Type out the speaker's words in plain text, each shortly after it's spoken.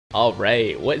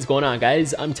Alright, what is going on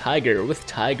guys? I'm Tiger with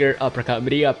Tiger Uppercut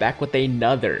Media back with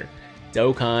another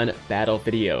Dokkan battle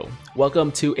video.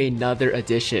 Welcome to another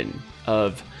edition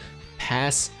of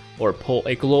Pass or Pull,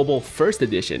 a global first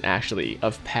edition actually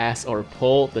of Pass or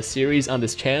Pull, the series on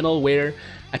this channel where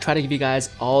I try to give you guys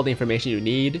all the information you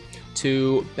need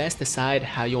to best decide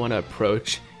how you want to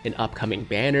approach an upcoming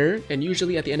banner, and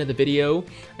usually at the end of the video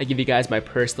I give you guys my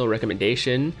personal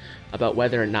recommendation about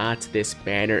whether or not this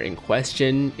banner in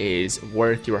question is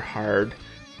worth your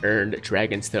hard-earned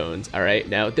dragon stones. Alright,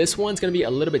 now this one's gonna be a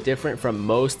little bit different from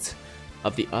most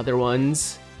of the other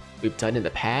ones we've done in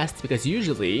the past, because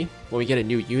usually when we get a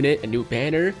new unit, a new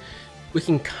banner, we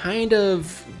can kind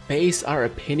of base our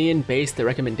opinion, base the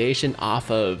recommendation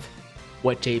off of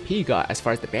what JP got as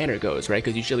far as the banner goes, right?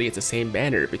 Because usually it's the same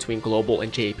banner between global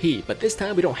and JP, but this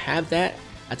time we don't have that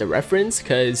as a reference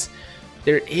because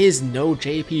there is no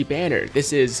JP banner.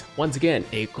 This is once again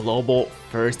a global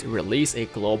first release, a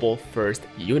global first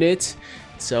unit,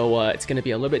 so it's gonna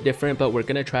be a little bit different, but we're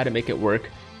gonna try to make it work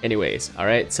anyways. All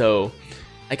right, so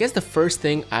I guess the first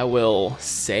thing I will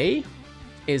say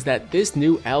is that this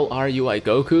new LRUI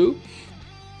Goku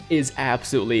is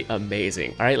absolutely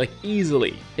amazing. All right, like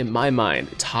easily in my mind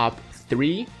top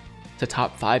 3 to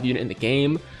top 5 unit in the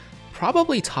game,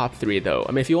 probably top 3 though.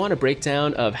 I mean, if you want a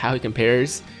breakdown of how he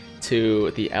compares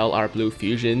to the LR Blue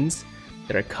fusions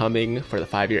that are coming for the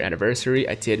 5-year anniversary,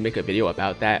 I did make a video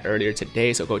about that earlier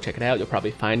today, so go check it out. You'll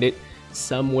probably find it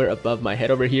somewhere above my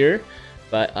head over here,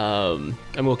 but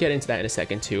and we'll get into that in a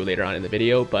second too later on in the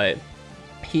video. But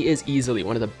he is easily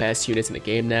one of the best units in the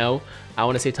game now. I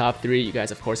want to say top 3. You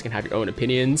guys of course can have your own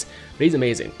opinions, but he's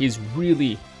amazing. He's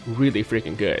really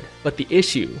freaking good. But the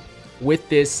issue with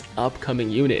this upcoming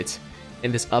unit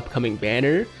and this upcoming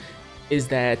banner is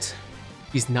that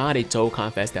he's not a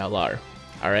Dokkan Fest LR.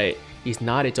 Alright, he's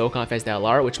not a Dokkan Fest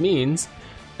LR, which means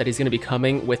that he's going to be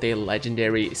coming with a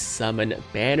legendary summon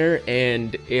banner,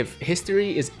 and if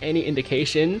history is any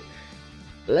indication,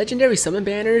 legendary summon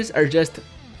banners are just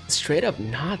straight up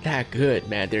not that good,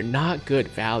 man. They're not good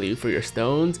value for your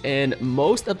stones, and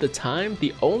most of the time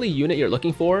the only unit you're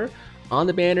looking for on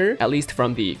the banner, at least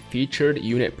from the featured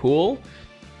unit pool,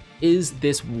 is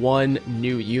this one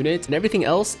new unit, and everything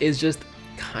else is just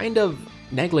kind of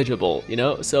negligible, you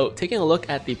know? So taking a look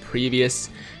at the previous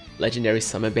legendary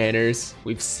summon banners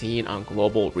we've seen on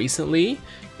global recently,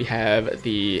 we have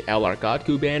the LR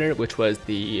Goku banner, which was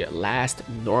the last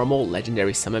normal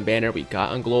legendary summon banner we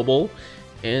got on global.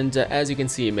 And as you can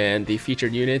see, man, the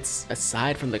featured units,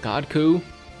 aside from the Goku,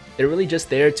 they're really just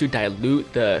there to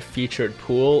dilute the featured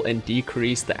pool and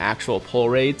decrease the actual pull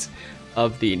rates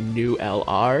of the new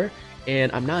LR.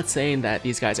 And I'm not saying that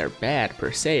these guys are bad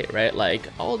per se, right? Like,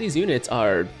 all these units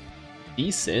are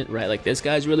decent, right? Like, this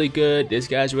guy's really good, this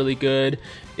guy's really good,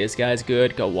 this guy's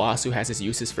good. Gawasu has his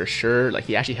uses for sure. Like,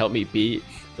 he actually helped me beat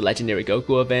the legendary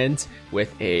Goku event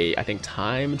with a, I think,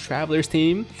 time travelers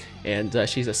team, and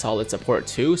she's a solid support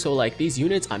too. So like, these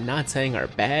units I'm not saying are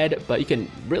bad, but you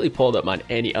can really pull them on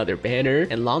any other banner,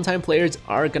 and longtime players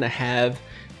are gonna have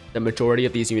the majority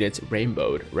of these units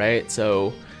rainbowed, right?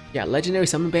 So yeah, legendary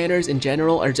summon banners in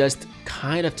general are just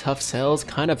kind of tough sells,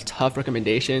 kind of tough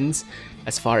recommendations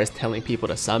as far as telling people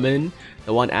to summon.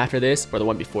 The one after this, or the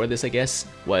one before this I guess,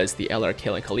 was the LR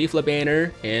Killing Khalifa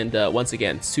banner, and once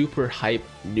again, super hype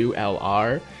new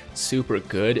LR, super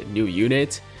good new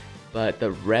unit, but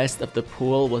the rest of the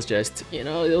pool was just, you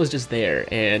know, it was just there.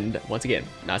 And once again,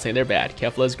 not saying they're bad.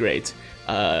 Kefla's great,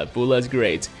 Bula's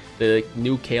great, the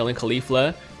new Kale and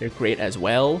Khalifa, they're great as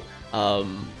well,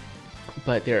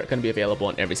 but they're going to be available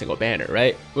on every single banner,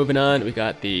 right? Moving on, we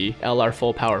got the LR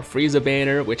Full Power Frieza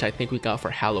banner, which I think we got for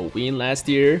Halloween last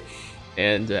year.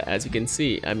 And as you can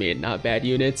see, I mean, not bad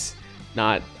units,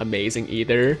 not amazing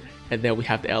either. And then we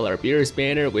have the LR Beerus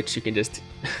banner, which you can just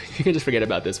you can just forget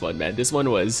about this one, man. This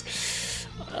one was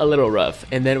a little rough.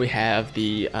 And then we have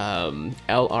the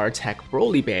LR Tech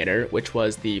Broly banner, which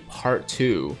was the part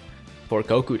 2 for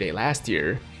Goku Day last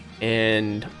year.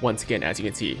 And once again, as you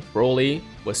can see, Broly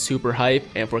was super hype,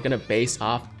 and if we're gonna base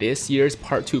off this year's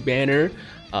part 2 banner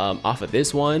off of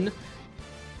this one,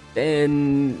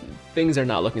 then things are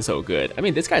not looking so good. I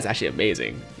mean, this guy's actually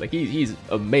amazing. Like, he's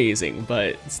amazing,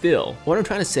 but still. What I'm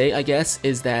trying to say, I guess,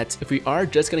 is that if we are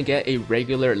just gonna get a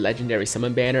regular legendary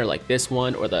summon banner like this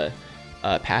one, or the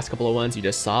past couple of ones you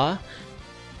just saw,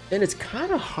 then it's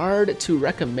kind of hard to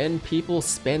recommend people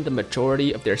spend the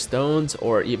majority of their stones,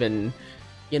 or even,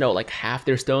 you know, like half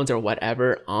their stones or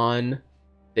whatever, on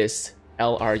this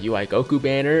LRUI Goku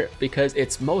banner, because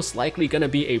it's most likely gonna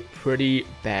be a pretty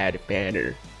bad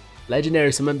banner.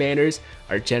 Legendary summon banners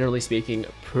are generally speaking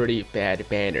pretty bad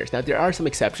banners. Now there are some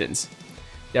exceptions.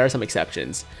 there are some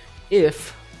exceptions.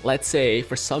 If, let's say,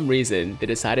 for some reason, they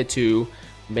decided to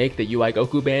make the UI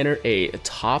Goku banner a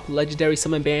top legendary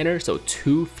summon banner, so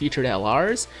 2 featured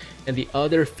LRs, and the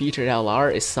other featured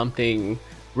LR is something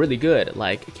really good,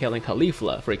 like Kalen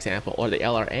Caulifla, for example, or the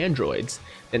LR androids,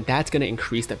 then that's going to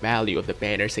increase the value of the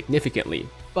banner significantly.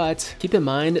 But keep in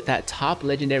mind that top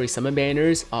legendary summon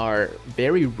banners are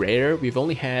very rare. We've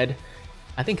only had,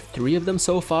 I think, 3 of them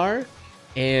so far,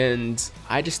 and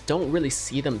I just don't really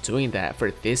see them doing that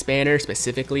for this banner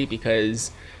specifically,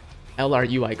 because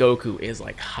LR UI Goku is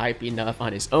like hype enough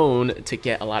on his own to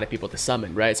get a lot of people to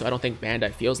summon, right? So I don't think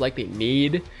Bandai feels like they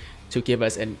need to give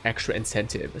us an extra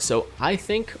incentive. So I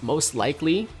think most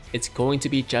likely it's going to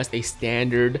be just a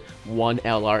standard 1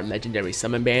 LR legendary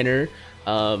summon banner.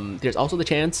 There's also the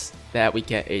chance that we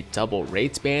get a double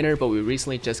rates banner, but we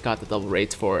recently just got the double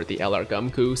rates for the LR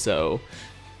Goku, so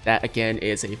that again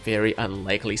is a very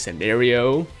unlikely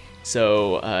scenario.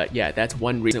 So yeah, that's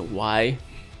one reason why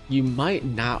you might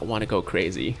not want to go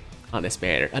crazy on this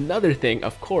banner. Another thing,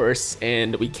 of course,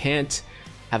 and we can't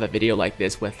have a video like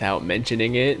this without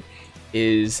mentioning it,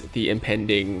 is the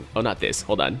impending, oh not this,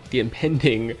 hold on, the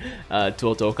impending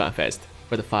Dual Dokkan Fest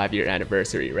for the 5-year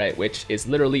anniversary, right? Which is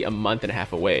literally a month and a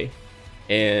half away.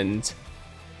 And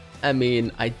I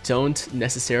mean, I don't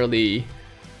necessarily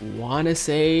want to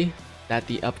say that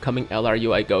the upcoming LR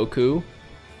UI Goku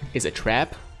is a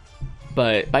trap,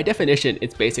 but by definition,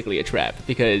 it's basically a trap,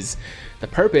 because the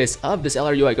purpose of this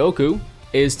LR UI Goku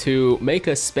is to make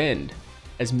us spend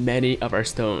as many of our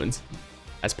stones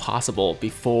as possible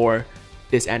before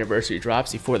this anniversary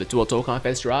drops, before the Dual Dokkan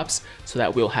Fest drops, so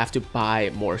that we'll have to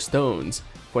buy more stones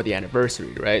for the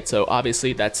anniversary, right? So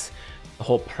obviously that's the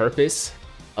whole purpose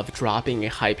of dropping a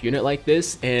hype unit like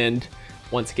this, and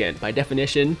once again, by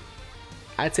definition,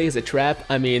 I'd say it's a trap.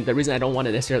 I mean, the reason I don't want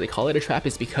to necessarily call it a trap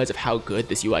is because of how good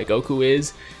this UI Goku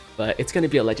is, but it's going to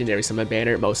be a legendary summon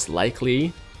banner, most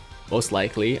likely,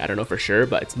 I don't know for sure,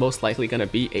 but it's most likely going to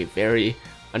be a very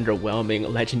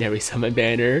underwhelming legendary summon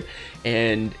banner.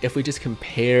 And if we just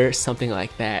compare something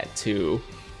like that to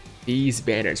these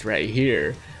banners right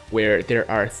here, where there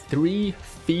are 3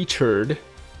 featured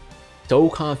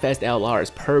Dokkan Fest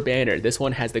LRs per banner. This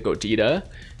one has the Gogeta,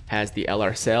 has the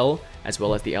LR Cell, as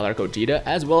well as the LR Gogeta,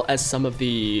 as well as some of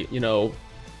the, you know,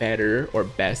 better or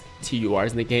best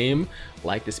TURs in the game,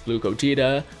 like this blue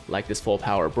Gogeta, like this full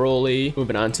power Broly.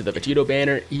 Moving on to the Vegito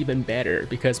banner, even better,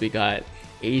 because we got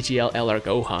AGL LR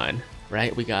Gohan,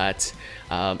 right? We got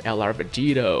LR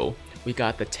Vegito, we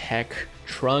got the Tech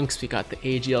Trunks, we got the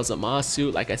AGL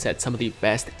Zamasu. Like I said, some of the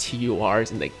best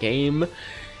TURs in the game.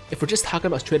 If we're just talking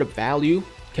about straight up value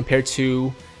compared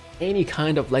to any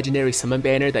kind of legendary summon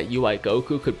banner that UI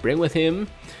Goku could bring with him,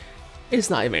 it's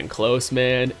not even close,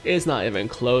 man. It's not even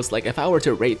close. Like, if I were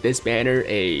to rate this banner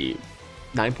a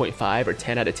 9.5 or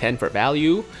 10 out of 10 for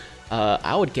value,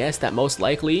 I would guess that most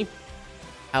likely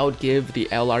I would give the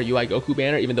LR UI Goku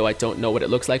banner, even though I don't know what it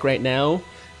looks like right now,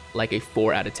 like a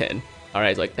 4 out of 10.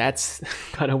 Alright, like that's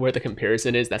kind of where the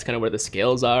comparison is, that's kind of where the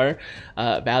scales are.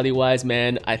 Value-wise,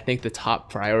 man, I think the top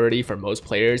priority for most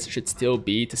players should still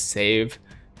be to save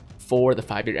for the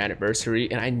 5-year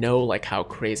anniversary. And I know like how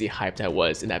crazy hyped I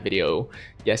was in that video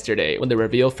yesterday when the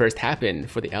reveal first happened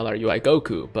for the LR UI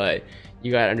Goku, but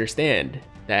you gotta understand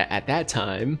that at that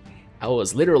time, I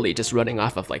was literally just running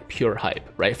off of like pure hype,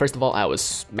 right? First of all, I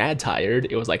was mad tired.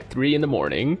 It was like 3 in the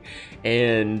morning,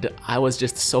 and I was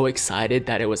just so excited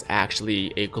that it was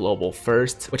actually a global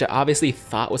first, which I obviously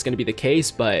thought was going to be the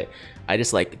case, but I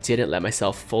just like didn't let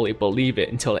myself fully believe it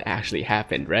until it actually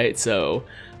happened, right? So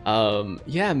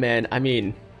yeah, man, I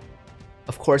mean,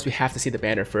 of course we have to see the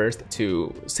banner first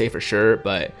to say for sure,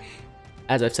 but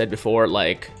as I've said before,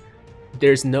 like,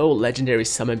 there's no legendary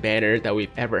summon banner that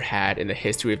we've ever had in the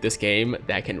history of this game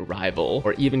that can rival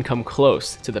or even come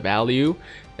close to the value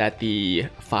that the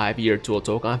 5-year Dual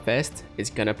Dokkan Fest is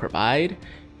gonna provide.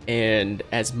 And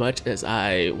as much as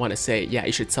I want to say, yeah,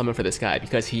 you should summon for this guy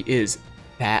because he is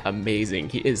that amazing,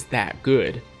 he is that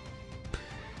good,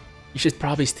 you should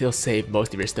probably still save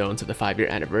most of your stones for the 5-year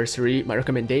anniversary. My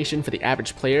recommendation for the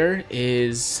average player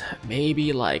is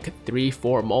maybe like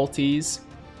 3-4 multis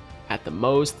at the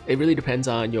most. It really depends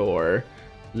on your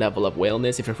level of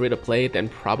whaleness. If you're free to play, then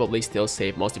probably still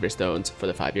save most of your stones for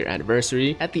the 5-year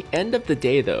anniversary. At the end of the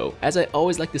day though, as I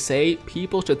always like to say,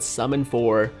 people should summon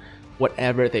for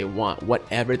whatever they want,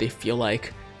 whatever they feel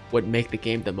like would make the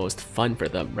game the most fun for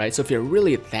them, right? So if you're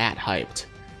really that hyped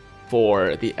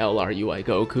for the LR UI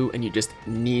Goku and you just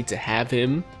need to have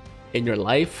him in your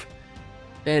life,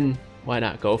 then why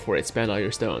not go for it? Spend all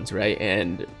your stones, right?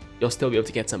 And you'll still be able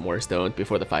to get some more stones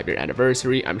before the 5-year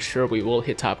anniversary. I'm sure we will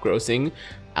hit top grossing,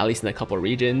 at least in a couple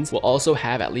regions. We'll also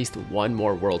have at least one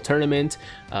more world tournament,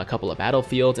 a couple of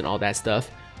battlefields and all that stuff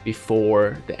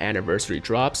before the anniversary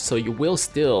drops. So you will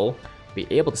still be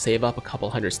able to save up a couple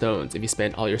hundred stones if you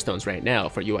spend all your stones right now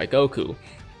for UI Goku.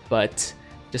 But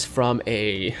just from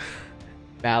a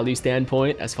value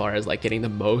standpoint, as far as like getting the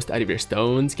most out of your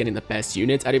stones, getting the best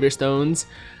units out of your stones,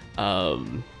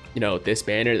 you know, this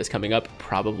banner that's coming up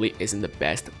probably isn't the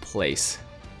best place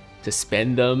to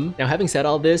spend them. Now, having said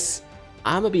all this,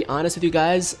 I'm gonna be honest with you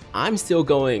guys, I'm still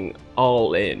going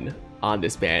all in on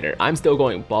this banner. I'm still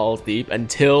going balls deep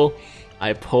until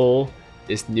I pull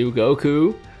this new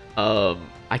Goku.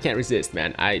 I can't resist,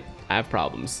 man. I have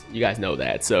problems. You guys know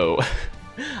that. So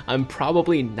I'm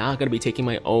probably not gonna be taking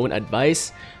my own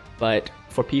advice, but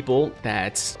for people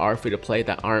that are free to play,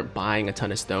 that aren't buying a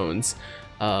ton of stones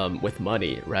with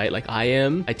money, right? Like I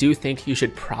am, I do think you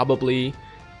should probably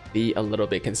be a little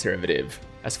bit conservative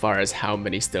as far as how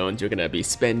many stones you're gonna be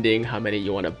spending, how many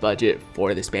you want to budget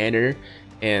for this banner,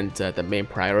 and the main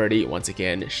priority, once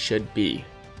again, should be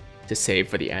to save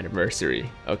for the anniversary.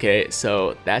 Okay,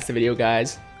 so that's the video,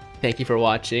 guys. Thank you for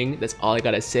watching. That's all I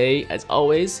gotta say. As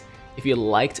always, if you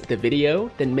liked the video,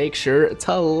 then make sure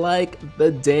to like the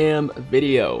damn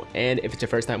video. And if it's your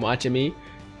first time watching me,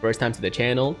 first time to the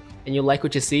channel, and you like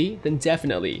what you see, then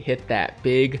definitely hit that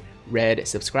big red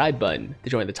subscribe button to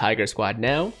join the Tiger Squad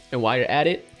now. And while you're at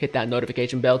it, hit that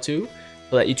notification bell too,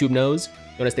 so that YouTube knows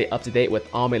you want to stay up to date with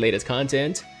all my latest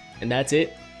content. And that's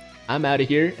it. I'm out of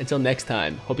here. Until next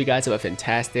time, hope you guys have a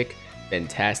fantastic,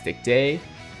 fantastic day.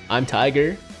 I'm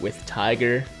Tiger with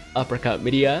Tiger Uppercut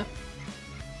Media,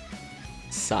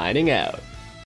 signing out.